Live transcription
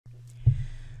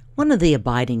One of the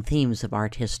abiding themes of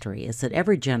art history is that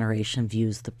every generation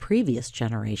views the previous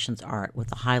generation's art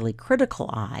with a highly critical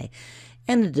eye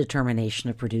and a determination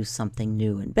to produce something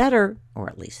new and better, or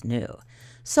at least new.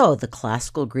 So the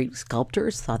classical Greek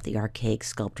sculptors thought the archaic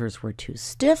sculptors were too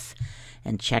stiff,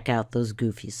 and check out those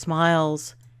goofy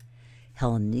smiles.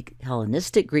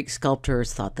 Hellenistic Greek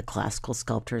sculptors thought the classical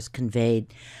sculptors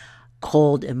conveyed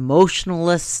cold,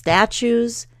 emotionless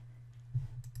statues,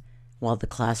 while the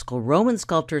classical Roman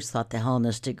sculptors thought the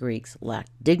Hellenistic Greeks lacked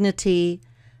dignity.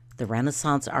 The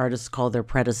Renaissance artists called their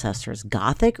predecessors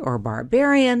Gothic or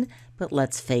barbarian, but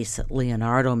let's face it,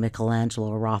 Leonardo,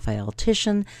 Michelangelo, Raphael,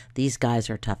 Titian, these guys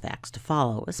are tough acts to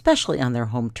follow, especially on their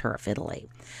home turf, Italy.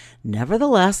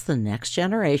 Nevertheless, the next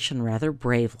generation rather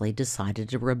bravely decided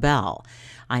to rebel.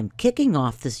 I'm kicking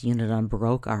off this unit on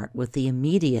Baroque art with the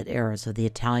immediate eras of the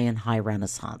Italian High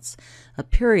Renaissance, a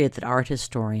period that art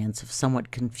historians have somewhat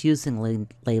confusingly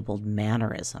labeled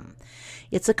Mannerism.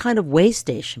 It's a kind of way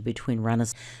station between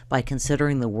Renaissance by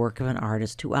considering the work of an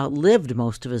artist who outlived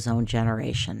most of his own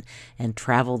generation and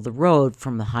traveled the road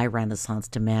from the High Renaissance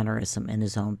to Mannerism in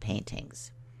his own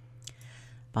paintings.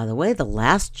 By the way, the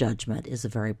Last Judgment is a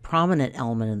very prominent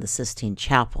element in the Sistine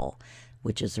Chapel,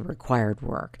 which is a required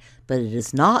work, but it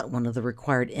is not one of the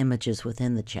required images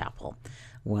within the chapel.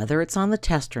 Whether it's on the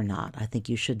test or not, I think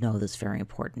you should know this very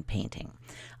important painting.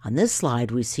 On this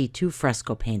slide, we see two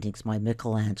fresco paintings by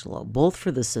Michelangelo, both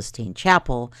for the Sistine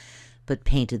Chapel, but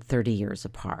painted 30 years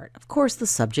apart. Of course, the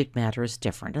subject matter is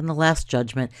different, and the Last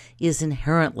Judgment is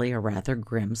inherently a rather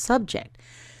grim subject.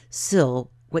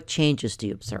 Still, what changes do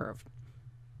you observe?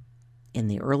 In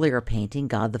the earlier painting,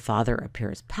 God the Father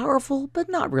appears powerful, but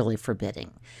not really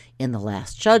forbidding. In the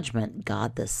Last Judgment,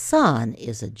 God the Son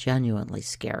is a genuinely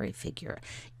scary figure.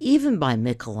 Even by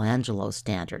Michelangelo's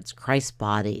standards, Christ's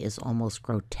body is almost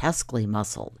grotesquely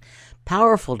muscled,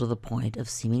 powerful to the point of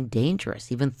seeming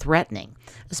dangerous, even threatening,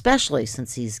 especially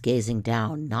since he's gazing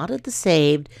down not at the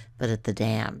saved, but at the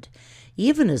damned.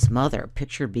 Even his mother,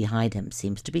 pictured behind him,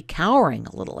 seems to be cowering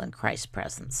a little in Christ's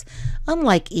presence,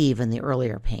 unlike Eve in the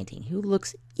earlier painting, who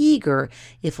looks eager,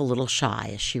 if a little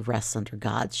shy, as she rests under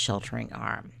God's sheltering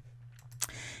arm.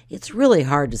 It's really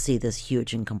hard to see this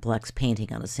huge and complex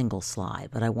painting on a single slide,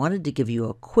 but I wanted to give you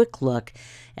a quick look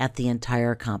at the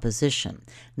entire composition.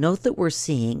 Note that we're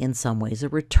seeing, in some ways, a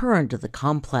return to the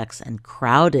complex and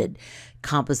crowded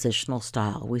compositional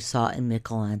style we saw in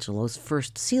Michelangelo's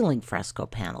first ceiling fresco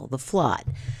panel, The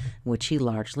Flood, which he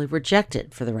largely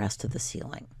rejected for the rest of the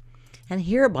ceiling. And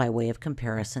here, by way of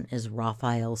comparison, is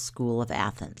Raphael's School of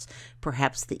Athens,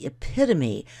 perhaps the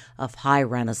epitome of High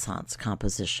Renaissance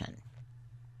composition.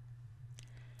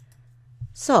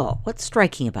 So, what's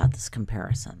striking about this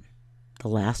comparison? The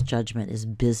Last Judgment is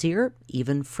busier,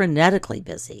 even frenetically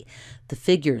busy. The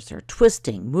figures are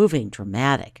twisting, moving,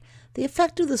 dramatic. The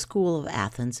effect of the School of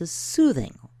Athens is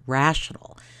soothing,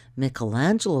 rational.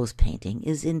 Michelangelo's painting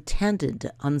is intended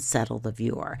to unsettle the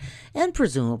viewer and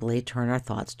presumably turn our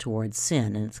thoughts towards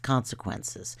sin and its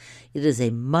consequences. It is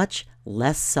a much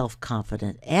less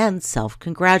self-confident and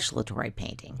self-congratulatory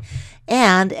painting,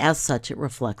 and as such it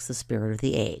reflects the spirit of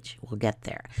the age. We'll get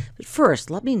there. But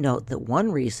first, let me note that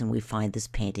one reason we find this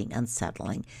painting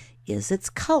unsettling is its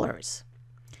colors.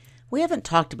 We haven't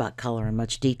talked about color in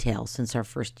much detail since our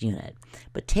first unit,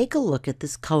 but take a look at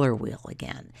this color wheel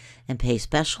again and pay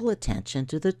special attention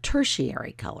to the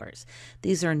tertiary colors.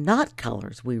 These are not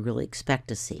colors we really expect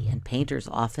to see, and painters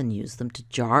often use them to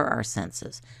jar our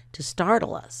senses, to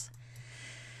startle us.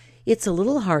 It's a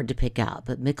little hard to pick out,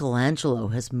 but Michelangelo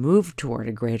has moved toward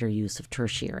a greater use of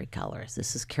tertiary colors.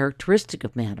 This is characteristic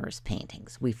of Mannerist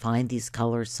paintings. We find these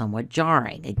colors somewhat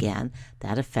jarring. Again,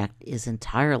 that effect is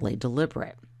entirely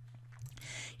deliberate.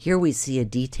 Here we see a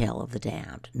detail of the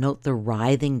damned. Note the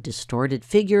writhing, distorted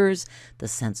figures, the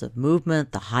sense of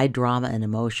movement, the high drama and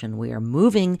emotion. We are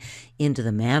moving into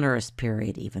the Mannerist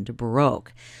period, even to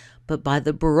Baroque. But by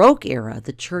the Baroque era,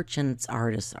 the church and its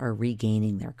artists are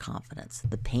regaining their confidence.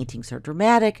 The paintings are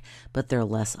dramatic, but they're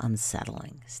less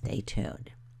unsettling. Stay tuned.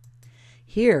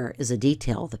 Here is a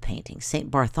detail of the painting.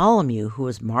 St. Bartholomew, who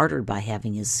was martyred by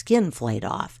having his skin flayed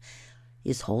off,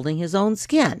 is holding his own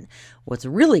skin. What's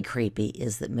really creepy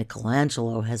is that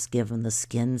Michelangelo has given the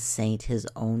skin saint his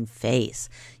own face.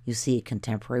 You see a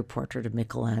contemporary portrait of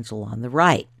Michelangelo on the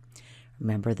right.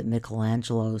 Remember that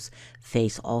Michelangelo's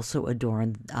face also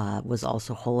was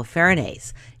also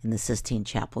Holofernes in the Sistine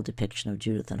Chapel depiction of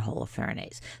Judith and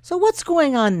Holofernes. So what's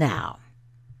going on now?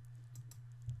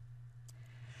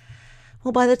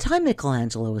 Well, by the time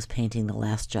Michelangelo was painting The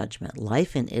Last Judgment,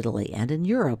 life in Italy and in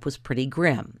Europe was pretty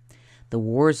grim. The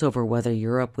wars over whether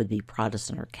Europe would be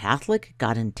Protestant or Catholic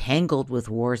got entangled with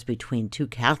wars between two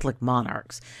Catholic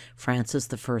monarchs, Francis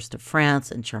I of France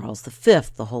and Charles V,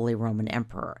 the Holy Roman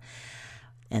Emperor.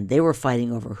 And they were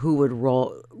fighting over who would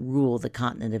rule the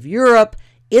continent of Europe.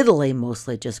 Italy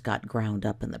mostly just got ground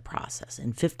up in the process. In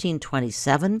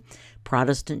 1527,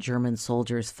 Protestant German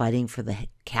soldiers fighting for the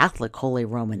Catholic Holy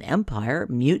Roman Empire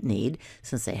mutinied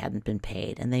since they hadn't been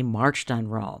paid, and they marched on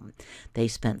Rome. They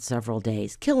spent several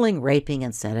days killing, raping,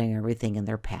 and setting everything in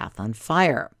their path on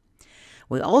fire.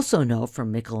 We also know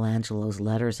from Michelangelo's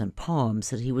letters and poems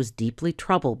that he was deeply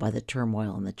troubled by the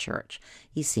turmoil in the church.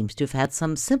 He seems to have had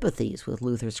some sympathies with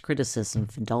Luther's criticism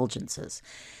of indulgences.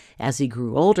 As he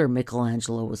grew older,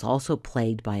 Michelangelo was also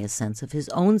plagued by a sense of his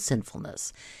own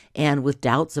sinfulness and with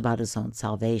doubts about his own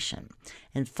salvation.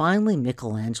 And finally,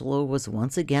 Michelangelo was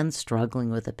once again struggling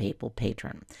with a papal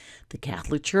patron. The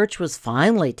Catholic Church was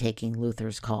finally taking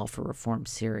Luther's call for reform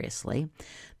seriously.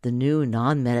 The new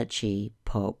non-Medici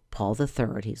Pope, Paul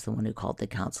III, he's the one who called the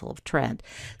Council of Trent,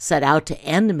 set out to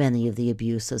end many of the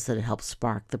abuses that had helped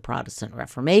spark the Protestant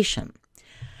Reformation.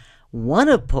 One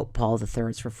of Pope Paul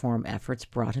III's reform efforts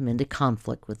brought him into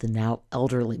conflict with the now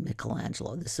elderly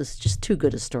Michelangelo. This is just too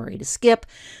good a story to skip,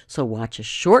 so watch a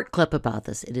short clip about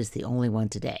this. It is the only one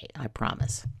today, I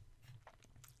promise.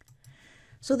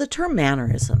 So the term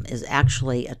Mannerism is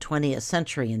actually a 20th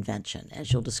century invention.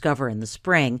 As you'll discover in the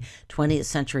spring, 20th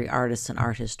century artists and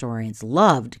art historians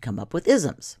loved to come up with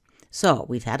isms. So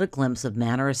we've had a glimpse of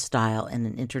Mannerist style and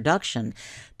an introduction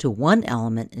to one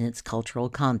element in its cultural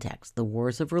context, the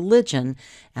wars of religion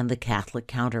and the Catholic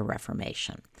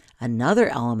Counter-Reformation. Another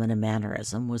element of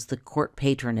Mannerism was the court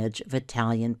patronage of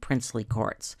Italian princely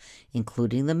courts,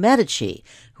 including the Medici,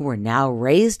 who were now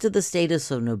raised to the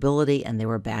status of nobility and they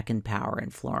were back in power in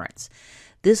Florence.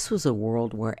 This was a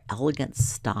world where elegant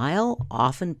style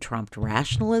often trumped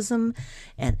rationalism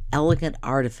and elegant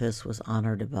artifice was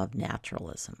honored above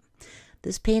naturalism.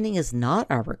 This painting is not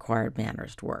our required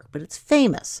Mannerist work, but it's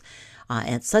famous.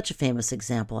 And it's such a famous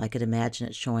example, I could imagine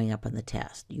it showing up on the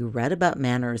test. You read about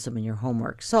Mannerism in your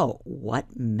homework. So,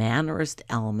 what Mannerist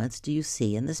elements do you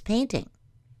see in this painting?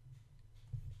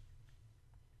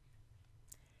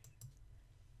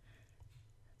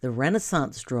 The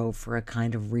Renaissance strove for a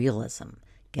kind of realism,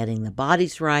 getting the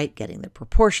bodies right, getting the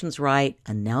proportions right,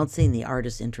 announcing the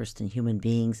artist's interest in human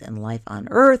beings and life on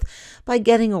earth by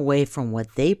getting away from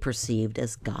what they perceived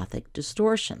as Gothic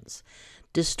distortions.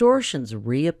 Distortions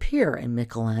reappear in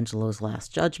Michelangelo's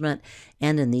Last Judgment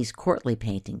and in these courtly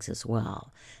paintings as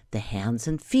well. The hands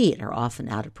and feet are often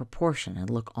out of proportion and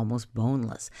look almost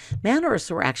boneless. Mannerists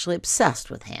were actually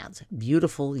obsessed with hands.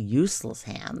 Beautiful, useless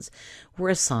hands were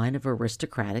a sign of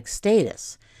aristocratic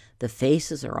status. The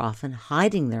faces are often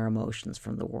hiding their emotions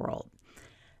from the world.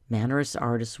 Mannerist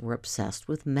artists were obsessed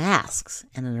with masks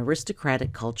and an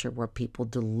aristocratic culture where people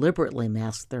deliberately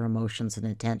masked their emotions and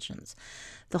intentions.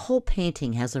 The whole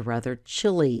painting has a rather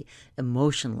chilly,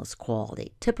 emotionless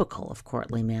quality, typical of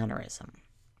courtly Mannerism.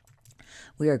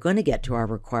 We are going to get to our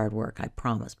required work, I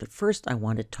promise, but first I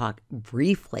want to talk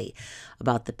briefly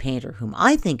about the painter whom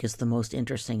I think is the most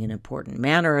interesting and important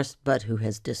Mannerist, but who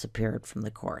has disappeared from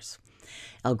the course.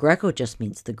 El Greco just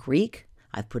means the Greek.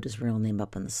 I've put his real name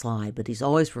up on the slide, but he's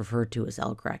always referred to as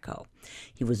El Greco.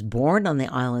 He was born on the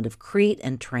island of Crete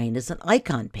and trained as an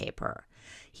icon painter.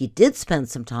 He did spend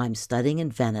some time studying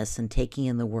in Venice and taking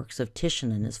in the works of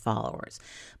Titian and his followers,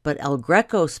 but El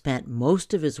Greco spent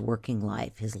most of his working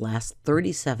life, his last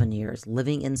 37 years,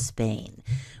 living in Spain,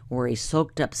 where he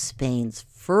soaked up Spain's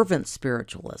fervent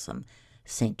spiritualism.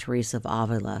 St. Teresa of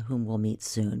Avila, whom we'll meet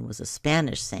soon, was a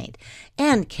Spanish saint,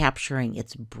 and capturing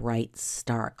its bright,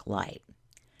 stark light.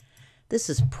 This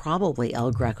is probably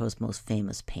El Greco's most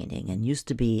famous painting and used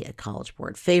to be a College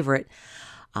Board favorite.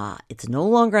 It's no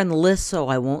longer on the list, so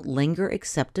I won't linger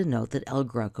except to note that El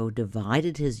Greco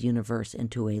divided his universe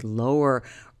into a lower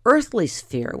earthly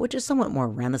sphere, which is somewhat more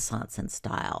Renaissance in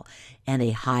style, and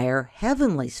a higher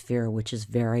heavenly sphere, which is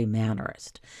very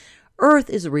Mannerist. Earth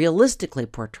is realistically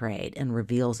portrayed and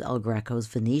reveals El Greco's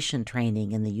Venetian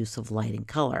training in the use of light and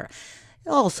color. It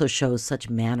also shows such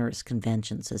Mannerist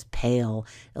conventions as pale,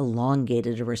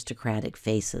 elongated aristocratic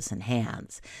faces and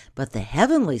hands. But the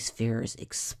heavenly spheres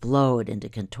explode into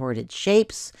contorted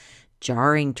shapes,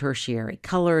 jarring tertiary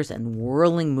colors, and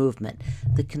whirling movement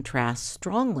that contrasts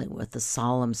strongly with the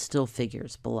solemn still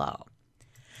figures below.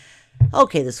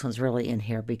 Okay, this one's really in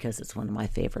here because it's one of my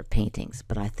favorite paintings,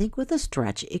 but I think with a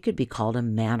stretch it could be called a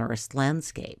Mannerist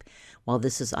landscape. While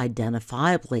this is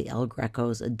identifiably El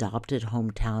Greco's adopted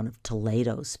hometown of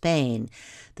Toledo, Spain,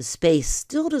 the space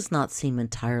still does not seem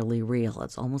entirely real.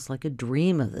 It's almost like a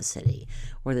dream of the city,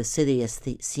 or the city is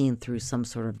seen through some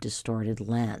sort of distorted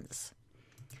lens.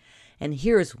 And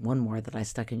here's one more that I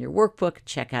stuck in your workbook.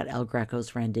 Check out El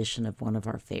Greco's rendition of one of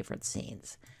our favorite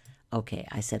scenes. Okay,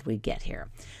 I said we'd get here.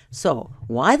 So,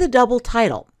 why the double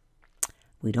title?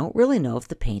 We don't really know if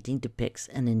the painting depicts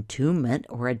an entombment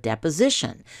or a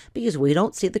deposition because we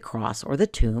don't see the cross or the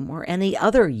tomb or any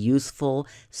other useful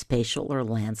spatial or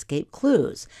landscape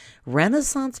clues.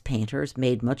 Renaissance painters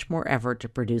made much more effort to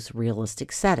produce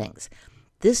realistic settings.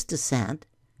 This descent,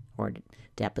 or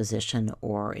deposition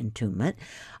or entombment,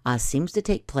 seems to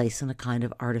take place in a kind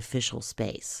of artificial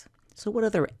space. So what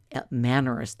other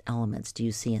Mannerist elements do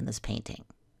you see in this painting?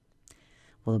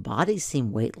 Well, the bodies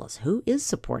seem weightless. Who is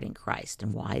supporting Christ,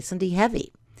 and why isn't he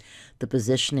heavy? The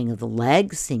positioning of the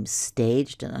legs seems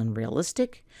staged and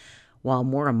unrealistic. While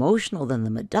more emotional than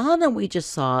the Madonna we just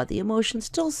saw, the emotion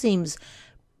still seems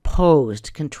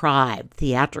posed, contrived,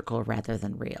 theatrical rather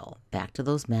than real. Back to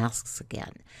those masks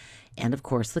again. And of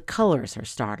course, the colors are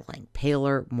startling,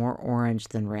 paler, more orange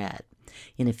than red.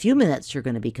 In a few minutes, you're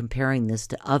going to be comparing this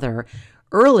to other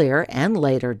earlier and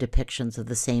later depictions of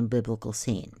the same biblical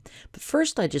scene. But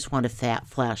first, I just want to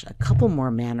flash a couple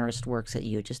more Mannerist works at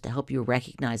you just to help you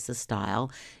recognize the style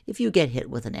if you get hit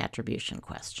with an attribution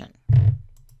question.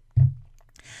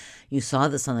 You saw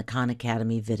this on the Khan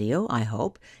Academy video, I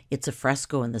hope. It's a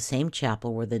fresco in the same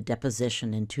chapel where the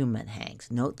deposition entombment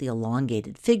hangs. Note the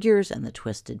elongated figures and the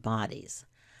twisted bodies.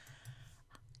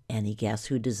 Any guess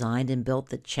who designed and built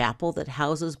the chapel that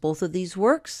houses both of these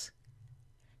works?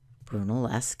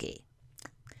 Brunelleschi.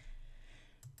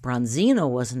 Bronzino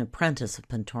was an apprentice of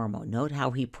Pontormo. Note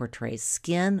how he portrays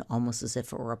skin almost as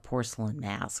if it were a porcelain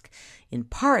mask. In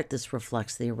part, this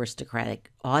reflects the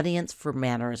aristocratic audience for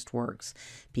Mannerist works.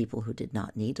 People who did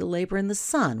not need to labor in the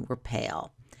sun were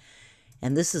pale.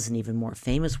 And this is an even more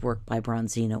famous work by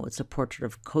Bronzino. It's a portrait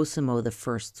of Cosimo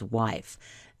I's wife.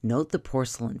 Note the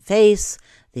porcelain face,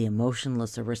 the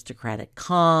emotionless aristocratic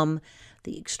calm,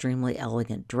 the extremely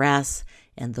elegant dress,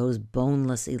 and those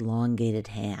boneless, elongated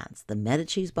hands. The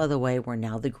Medicis, by the way, were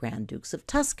now the Grand Dukes of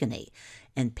Tuscany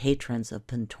and patrons of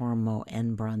Pontormo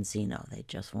and Bronzino. They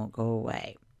just won't go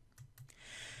away.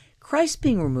 Christ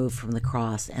being removed from the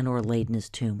cross and or laid in his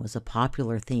tomb was a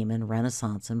popular theme in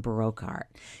Renaissance and Baroque art.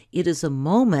 It is a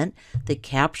moment that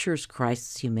captures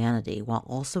Christ's humanity while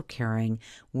also carrying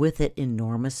with it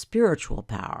enormous spiritual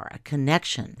power, a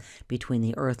connection between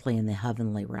the earthly and the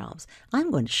heavenly realms. I'm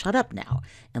going to shut up now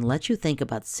and let you think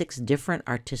about 6 different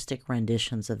artistic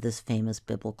renditions of this famous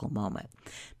biblical moment.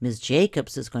 Ms.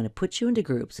 Jacobs is going to put you into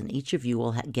groups, and each of you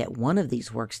will get one of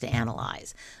these works to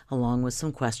analyze, along with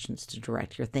some questions to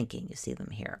direct your thinking. You see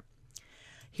them here.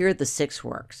 Here are the 6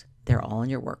 works. They're all in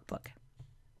your workbook.